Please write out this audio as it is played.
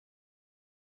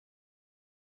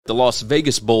The Las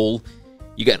Vegas Bowl,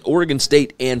 you got Oregon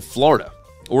State and Florida.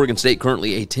 Oregon State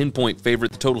currently a 10-point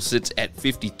favorite. The total sits at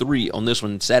 53 on this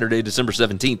one, Saturday, December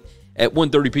 17th at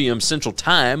 1:30 p.m. Central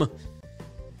Time.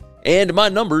 And my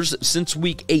numbers since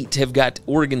week 8 have got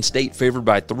Oregon State favored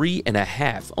by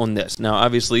 3.5 on this. Now,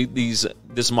 obviously,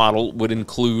 this model would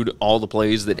include all the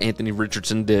plays that Anthony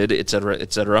Richardson did, etc.,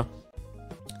 etc.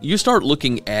 You start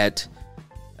looking at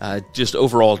just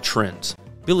overall trends.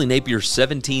 Billy Napier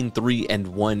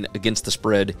 17-3-1 against the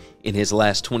spread in his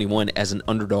last 21 as an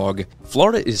underdog.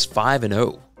 Florida is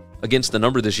 5-0 against the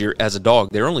number this year as a dog.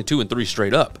 They're only 2-3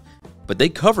 straight up, but they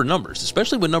cover numbers,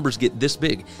 especially when numbers get this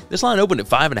big. This line opened at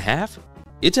 5.5.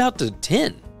 It's out to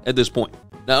 10 at this point.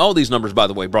 Now, all these numbers, by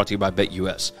the way, brought to you by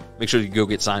BetUS. Make sure you go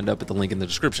get signed up at the link in the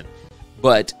description.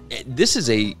 But this is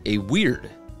a weird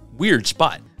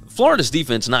spot. Florida's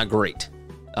defense not great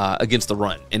against the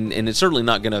run, and it's certainly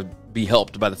not going to be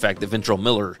helped by the fact that Ventrell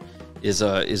Miller is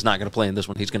not going to play in this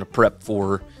one. He's going to prep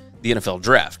for the NFL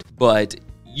draft. But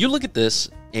you look at this,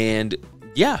 and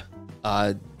yeah,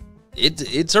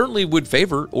 it certainly would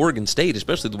favor Oregon State,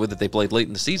 especially the way that they played late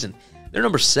in the season. They're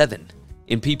number 7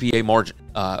 in PPA margin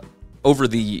over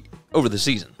the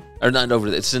season, or not over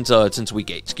the, since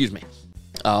week 8. Excuse me.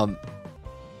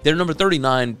 They're number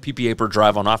 39 PPA per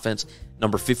drive on offense,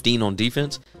 number 15 on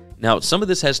defense. Now, some of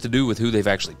this has to do with who they've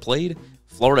actually played.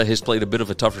 Florida has played a bit of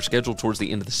a tougher schedule towards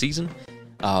the end of the season.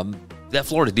 That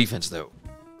Florida defense, though,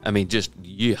 I mean, just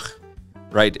yuck,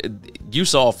 right? You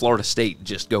saw Florida State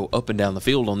just go up and down the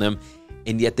field on them,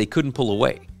 and yet they couldn't pull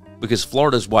away because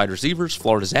Florida's wide receivers,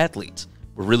 Florida's athletes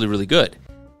were really, really good.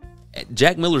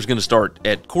 Jack Miller's going to start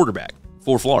at quarterback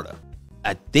for Florida.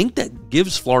 I think that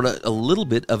gives Florida a little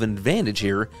bit of an advantage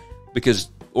here because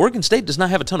Oregon State does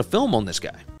not have a ton of film on this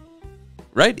guy,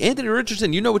 right? Anthony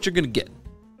Richardson, you know what you're going to get.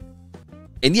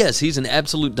 And yes, he's an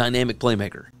absolute dynamic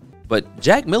playmaker. But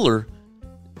Jack Miller,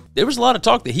 there was a lot of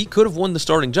talk that he could have won the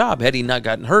starting job had he not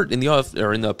gotten hurt in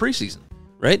the preseason,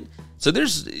 right? So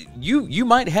you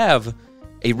might have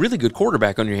a really good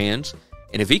quarterback on your hands,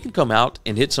 and if he can come out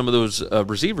and hit some of those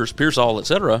receivers, Pearsall,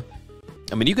 etc.,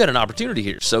 I mean, you got an opportunity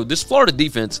here. So this Florida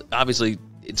defense, obviously,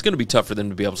 it's going to be tough for them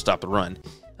to be able to stop the run.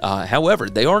 However,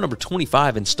 they are number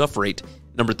 25 in stuff rate,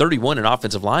 number 31 in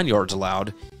offensive line yards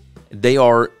allowed. They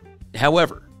are,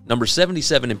 however, number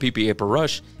 77 in PPA per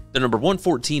rush. They're number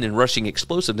 114 in rushing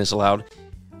explosiveness allowed.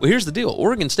 Well, here's the deal.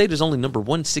 Oregon State is only number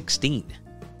 116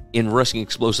 in rushing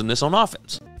explosiveness on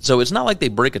offense. So it's not like they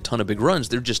break a ton of big runs.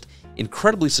 They're just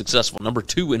incredibly successful. Number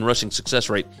 2 in rushing success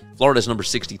rate. Florida's number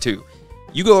 62.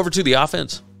 You go over to the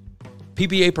offense,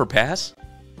 PPA per pass.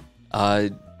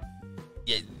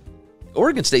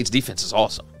 Oregon State's defense is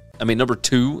awesome. I mean, number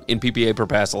 2 in PPA per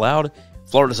pass allowed.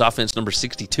 Florida's offense, number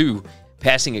 62.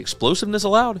 Passing explosiveness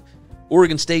allowed.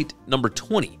 Oregon State, number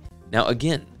 20. Now,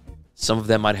 again, some of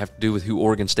that might have to do with who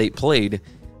Oregon State played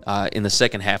in the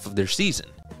second half of their season.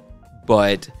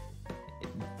 But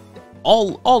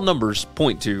all numbers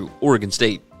point to Oregon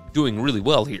State doing really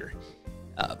well here.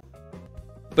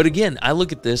 But again, I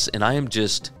look at this and I am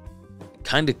just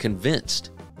kind of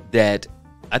convinced that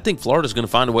I think Florida's going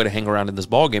to find a way to hang around in this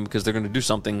ballgame because they're going to do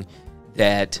something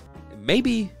that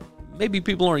maybe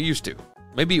people aren't used to.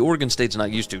 Maybe Oregon State's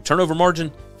not used to. Turnover margin,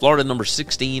 Florida number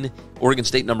 16, Oregon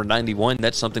State number 91.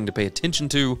 That's something to pay attention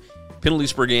to.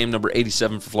 Penalties per game, number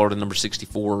 87 for Florida, number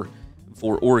 64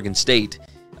 for Oregon State.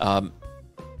 I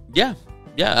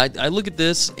look at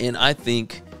this and I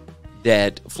think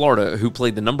that Florida, who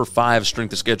played the number 5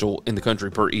 strength of schedule in the country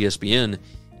per ESPN,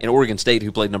 and Oregon State,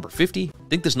 who played number 50, I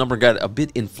think this number got a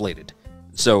bit inflated.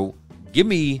 So give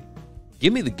me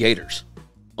the Gators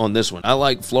on this one. I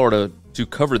like Florida to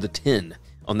cover the 10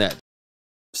 on that.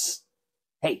 Psst.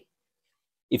 Hey,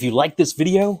 if you like this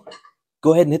video,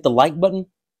 go ahead and hit the like button,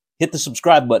 hit the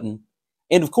subscribe button,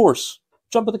 and of course,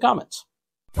 jump in the comments.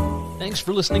 Thanks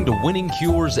for listening to Winning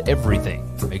Cures Everything.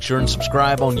 Make sure and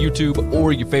subscribe on YouTube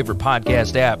or your favorite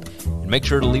podcast app, and make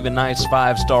sure to leave a nice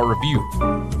 5-star review.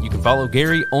 You can follow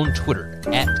Gary on Twitter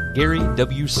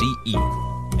 @GaryWCE,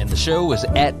 and the show is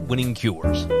 @Winning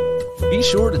Cures. Be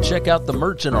sure to check out the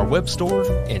merch in our web store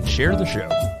and share the show.